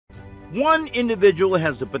One individual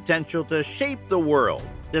has the potential to shape the world.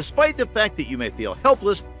 Despite the fact that you may feel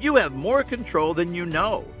helpless, you have more control than you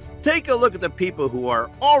know. Take a look at the people who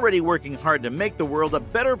are already working hard to make the world a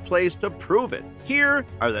better place to prove it. Here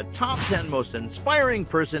are the top 10 most inspiring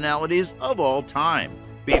personalities of all time.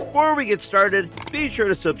 Before we get started, be sure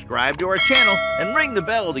to subscribe to our channel and ring the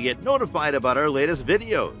bell to get notified about our latest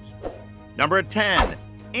videos. Number 10.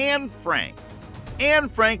 Anne Frank. Anne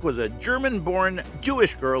Frank was a German-born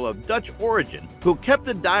Jewish girl of Dutch origin who kept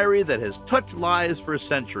a diary that has touched lives for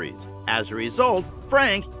centuries. As a result,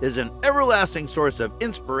 Frank is an everlasting source of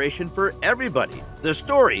inspiration for everybody. The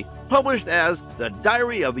story, published as The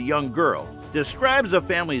Diary of a Young Girl, describes a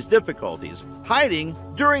family's difficulties hiding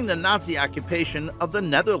during the Nazi occupation of the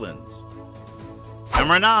Netherlands.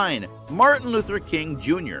 Number 9. Martin Luther King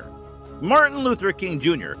Jr. Martin Luther King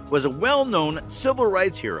Jr. was a well-known civil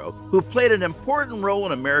rights hero who played an important role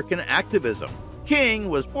in American activism. King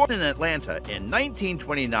was born in Atlanta in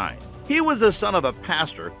 1929. He was the son of a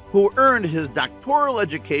pastor who earned his doctoral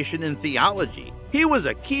education in theology. He was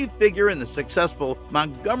a key figure in the successful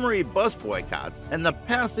Montgomery bus boycotts and the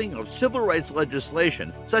passing of civil rights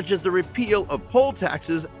legislation, such as the repeal of poll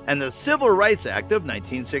taxes and the Civil Rights Act of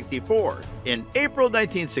 1964. In April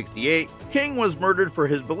 1968, King was murdered for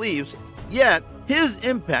his beliefs, yet his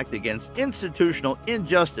impact against institutional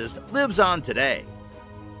injustice lives on today.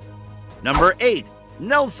 Number 8.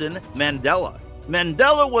 Nelson Mandela.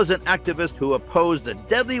 Mandela was an activist who opposed the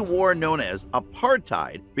deadly war known as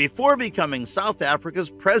apartheid before becoming South Africa's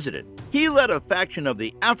president. He led a faction of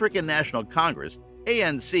the African National Congress,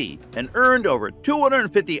 ANC, and earned over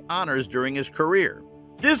 250 honors during his career.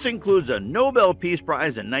 This includes a Nobel Peace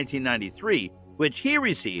Prize in 1993, which he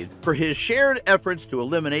received for his shared efforts to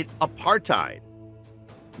eliminate apartheid.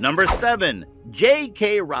 Number 7.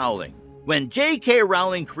 J.K. Rowling. When J.K.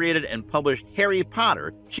 Rowling created and published Harry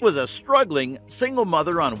Potter, she was a struggling single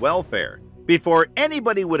mother on welfare. Before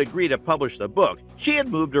anybody would agree to publish the book, she had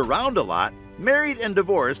moved around a lot, married and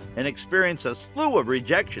divorced, and experienced a slew of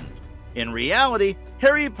rejections. In reality,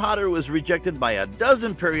 Harry Potter was rejected by a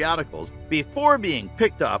dozen periodicals before being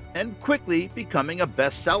picked up and quickly becoming a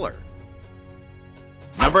bestseller.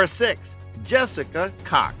 Number 6. Jessica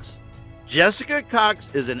Cox. Jessica Cox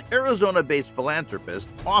is an Arizona-based philanthropist,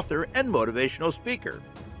 author, and motivational speaker.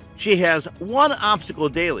 She has one obstacle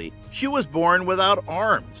daily: she was born without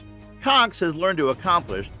arms. Cox has learned to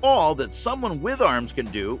accomplish all that someone with arms can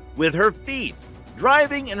do with her feet.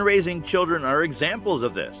 Driving and raising children are examples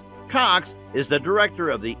of this. Cox is the director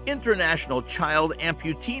of the International Child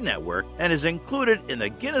Amputee Network and is included in the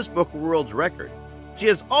Guinness Book of World Records. She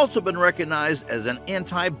has also been recognized as an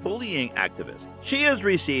anti-bullying activist. She has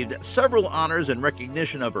received several honors in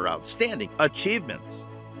recognition of her outstanding achievements.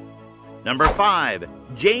 Number 5.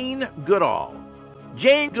 Jane Goodall.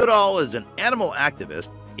 Jane Goodall is an animal activist,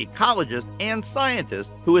 ecologist, and scientist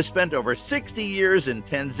who has spent over 60 years in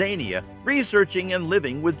Tanzania researching and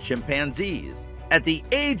living with chimpanzees. At the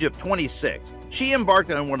age of 26, she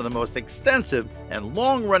embarked on one of the most extensive and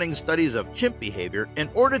long-running studies of chimp behavior in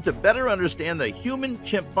order to better understand the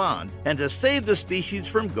human-chimp bond and to save the species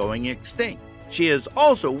from going extinct. She is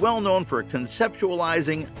also well known for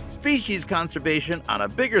conceptualizing species conservation on a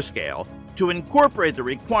bigger scale to incorporate the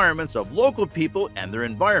requirements of local people and their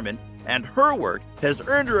environment, and her work has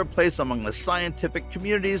earned her a place among the scientific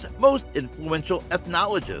community's most influential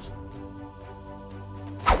ethnologists.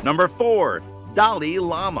 Number 4. Dalai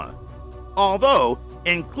Lama. Although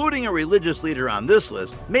including a religious leader on this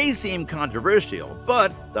list may seem controversial,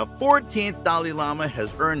 but the 14th Dalai Lama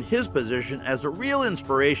has earned his position as a real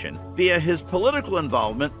inspiration via his political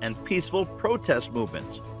involvement and peaceful protest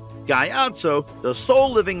movements. Gyatso, the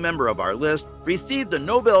sole living member of our list, received the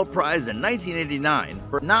Nobel Prize in 1989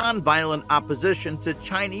 for nonviolent opposition to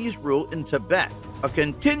Chinese rule in Tibet, a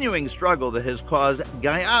continuing struggle that has caused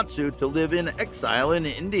Gyatso to live in exile in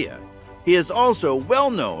India. He is also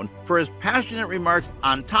well known for his passionate remarks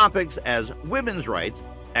on topics as women's rights,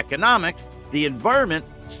 economics, the environment,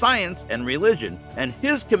 science, and religion, and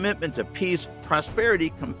his commitment to peace,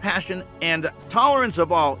 prosperity, compassion, and tolerance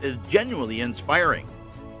of all is genuinely inspiring.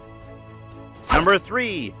 Number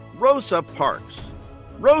 3. Rosa Parks.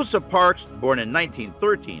 Rosa Parks, born in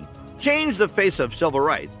 1913, changed the face of civil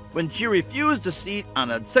rights when she refused a seat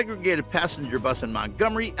on a segregated passenger bus in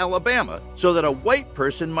Montgomery, Alabama, so that a white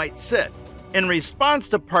person might sit. In response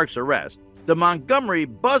to Parks' arrest, the Montgomery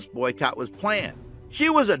bus boycott was planned. She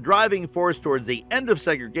was a driving force towards the end of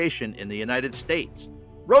segregation in the United States.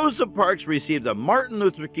 Rosa Parks received the Martin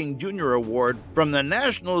Luther King Jr. Award from the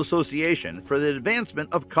National Association for the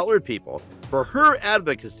Advancement of Colored People. For her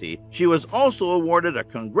advocacy, she was also awarded a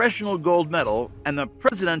Congressional Gold Medal and the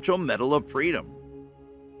Presidential Medal of Freedom.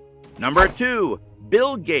 Number 2.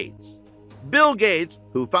 Bill Gates. Bill Gates,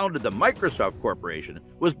 who founded the Microsoft Corporation,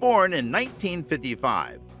 was born in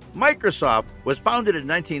 1955. Microsoft was founded in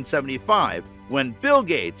 1975 when Bill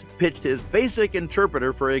Gates pitched his basic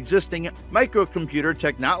interpreter for existing microcomputer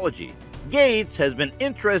technology. Gates has been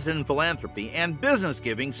interested in philanthropy and business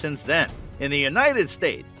giving since then. In the United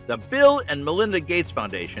States, the Bill and Melinda Gates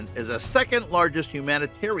Foundation is the second largest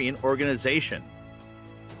humanitarian organization.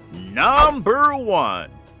 Number 1.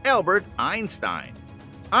 Albert Einstein.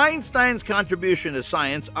 Einstein's contribution to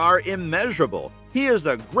science are immeasurable. He is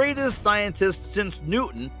the greatest scientist since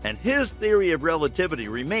Newton, and his theory of relativity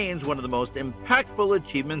remains one of the most impactful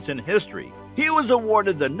achievements in history. He was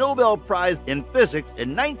awarded the Nobel Prize in Physics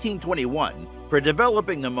in 1921 for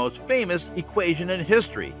developing the most famous equation in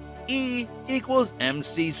history, E equals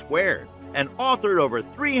mc squared, and authored over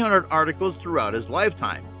 300 articles throughout his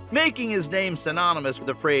lifetime, making his name synonymous with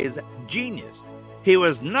the phrase genius. He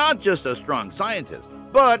was not just a strong scientist,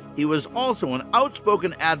 but he was also an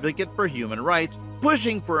outspoken advocate for human rights,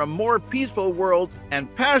 pushing for a more peaceful world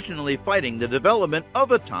and passionately fighting the development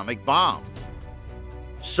of atomic bombs.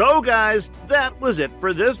 So guys, that was it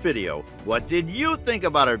for this video. What did you think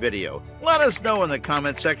about our video? Let us know in the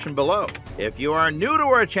comment section below. If you are new to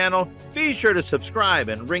our channel, be sure to subscribe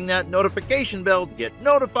and ring that notification bell to get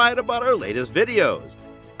notified about our latest videos.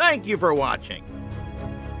 Thank you for watching.